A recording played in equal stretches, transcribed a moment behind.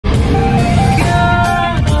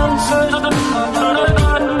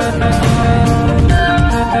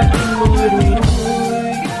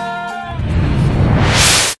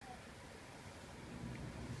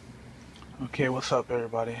Okay, what's up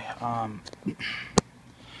everybody?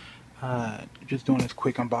 Just doing this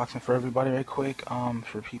quick unboxing for everybody right quick,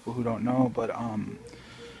 for people who don't know, but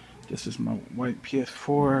this is my white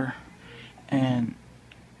PS4, and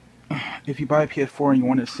if you buy a PS4 and you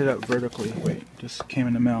want it to sit up vertically, wait, this came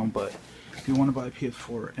in the mail, but if you want to buy a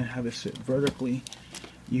PS4 and have it sit vertically,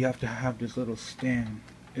 you have to have this little stand.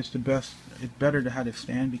 It's better to have it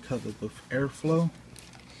stand because of the airflow,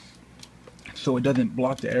 so it doesn't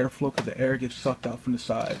block the airflow, because the air gets sucked out from the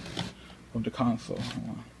side of the console.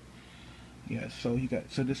 Yeah, so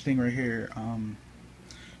this thing right here,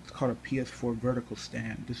 it's called a PS4 vertical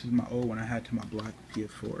stand. This is my old one I had to my black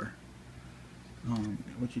PS4.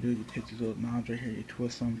 What you do is you take these little knobs right here, you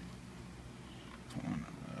twist them. Hold on,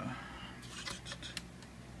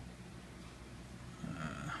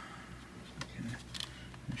 okay,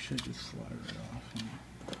 it should just slide right off.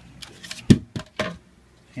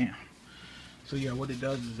 Yeah. So yeah, what it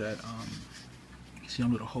does is that you see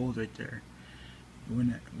them little holes right there.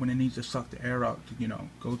 When it needs to suck the air out to,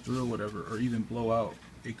 go through or whatever, or even blow out,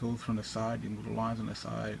 it goes from the side, the little lines on the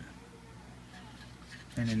side,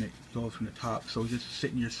 and then it goes from the top. So just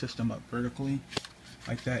sitting your system up vertically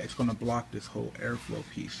like that, it's going to block this whole airflow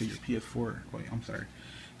piece. So your PS4, it's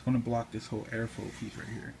going to block this whole airflow piece right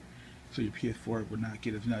here. So your PS4 would not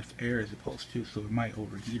get as much air as it's supposed to, so it might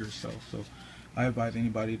overheat itself. So I advise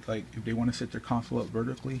anybody, like, if they want to sit their console up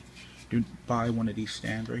vertically, do buy one of these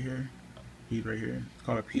stands right here. These right here. It's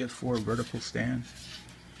called a PS4 vertical stand.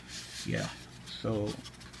 Yeah. So it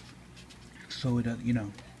so you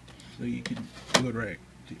can do it right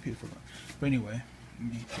to your PS4. But anyway,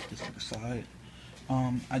 let me put this to the side.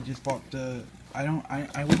 I just bought I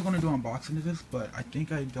wasn't gonna do an unboxing of this, but I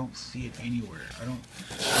think I don't see it anywhere. I don't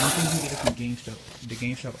think you can get it from GameStop, the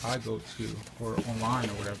GameStop I go to, or online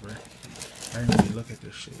or whatever. I didn't really look at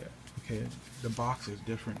this shit yet. Okay, the box is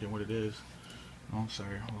different than what it is. Oh, I'm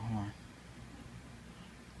sorry. Hold on.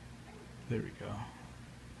 There we go.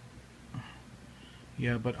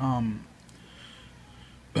 Yeah, but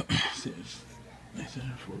this is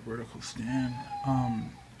for a vertical stand.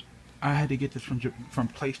 I had to get this from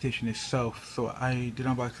PlayStation itself, so I did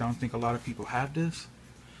unbox. I don't think a lot of people have this.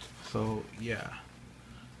 So yeah,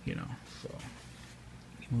 So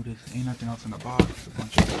move this. Ain't nothing else in the box. A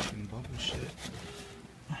bunch of fucking bubble shit.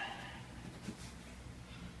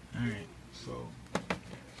 All right, so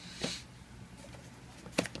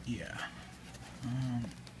yeah.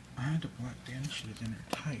 I had to block. Damn, this shit is in there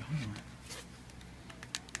tight. Hold on.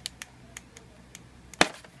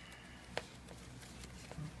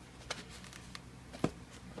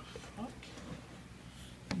 Fuck.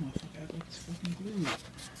 That motherfucker act like it's fucking glued.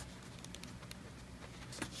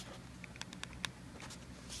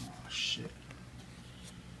 Oh shit.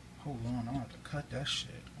 Hold on, I'm gonna have to cut that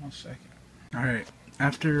shit. 1 second. Alright,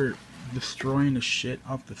 after destroying the shit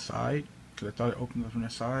off the side, because I thought it opened up from the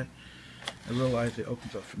side, I realized it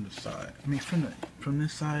opens up from the side. I mean, from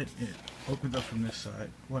this side, it opens up from this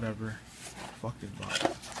side. Whatever. Fuck this box.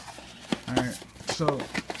 Alright, so,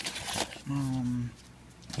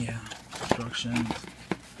 yeah, instructions,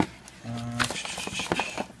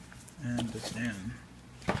 and the stand.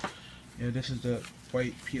 Yeah, this is the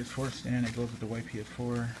white PS4 stand. It goes with the white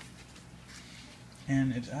PS4,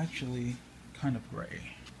 and it's actually kind of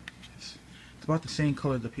gray. It's about the same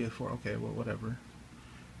color as the PS4. Okay, well, whatever.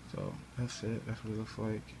 So that's it. That's what it looks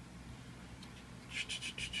like. Just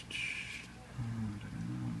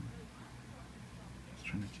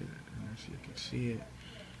trying to get it in there so you can see it.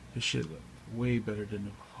 This shit look way better than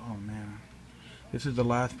the. Oh man, this is the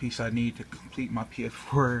last piece I need to complete my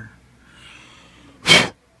PS4.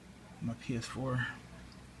 My PS4.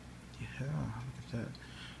 Yeah, look at that.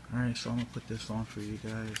 All right, so I'm gonna put this on for you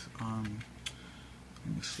guys.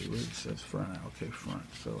 Let me see what it says front. Okay, front.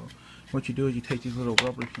 So what you do is you take these little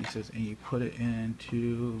rubber pieces and you put it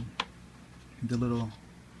into the little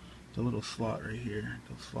slot right here.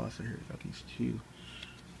 Those slots right here got these 2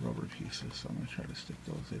 rubber pieces. So I'm gonna try to stick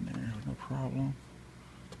those in there with no problem.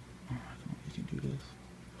 Oh, you can do this.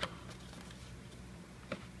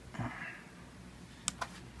 Okay.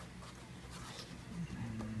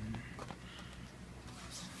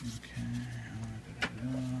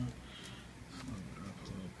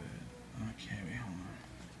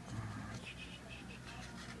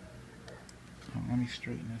 Let me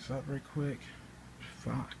straighten this up right quick.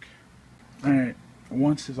 Fuck. Alright,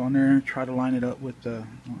 once it's on there, try to line it up with the.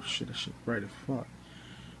 Oh shit, this shit bright as fuck.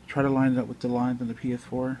 Try to line it up with the lines on the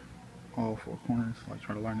PS4. All 4 corners. Like,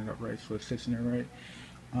 try to line it up right so it sits in there right.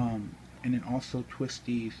 And then also twist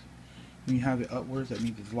these. When you have it upwards, that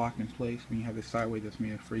means it's locked in place. When you have it sideways, that's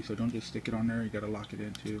mean it's free. So don't just stick it on there, you gotta lock it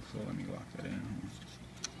in too. So let me lock that in.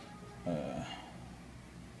 Uh,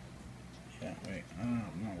 yeah, wait.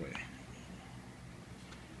 No, wait.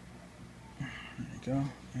 There you go.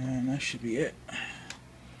 And that should be it.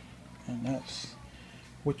 And that's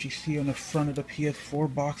what you see on the front of the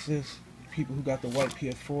PS4 boxes. People who got the white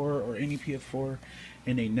PS4 or any PS4,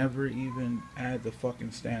 and they never even add the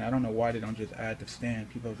fucking stand. I don't know why they don't just add the stand.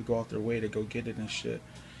 People have to go out their way to go get it and shit.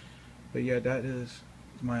 But yeah, that is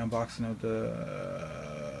my unboxing of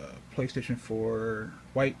the PlayStation 4,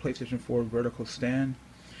 white PlayStation 4 vertical stand.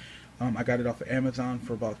 I got it off of Amazon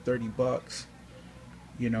for about 30 bucks.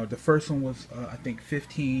 You know, the first one was I think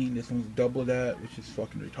 15. This one's double that, which is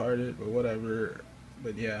fucking retarded, but whatever.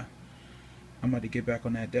 But yeah, I'm about to get back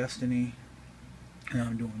on that Destiny, and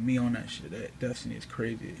I'm doing me on that shit. That Destiny is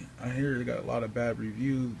crazy. I hear it got a lot of bad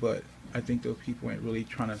reviews, but I think those people ain't really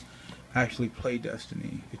trying to actually play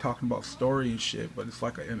Destiny. They're talking about story and shit, but it's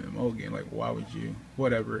like an MMO game. Like, why would you?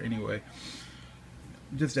 Whatever. Anyway,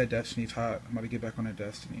 just that Destiny's hot. I'm about to get back on that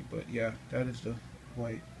Destiny. But yeah, that is the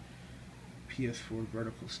white PS4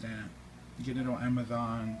 vertical stand. Get it on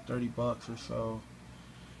Amazon, 30 bucks or so.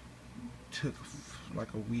 Took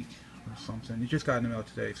like a week or something. It just got in the mail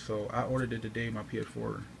today, so I ordered it today. My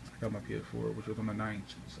PS4, I got my PS4, which was on the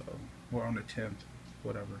 9th, so or on the 10th,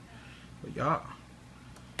 whatever. But yeah,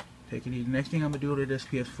 take it easy. Next thing I'm gonna do to this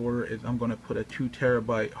PS4 is I'm gonna put a 2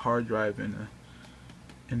 terabyte hard drive in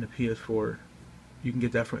the PS4. You can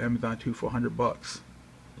get that from Amazon too for 100 bucks.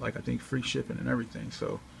 Like, I think free shipping and everything.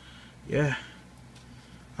 So yeah.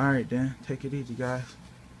 Alright then, take it easy guys.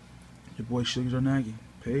 Your boy Sugars or Nagy.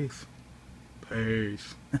 Peace.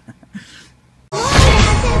 Peace.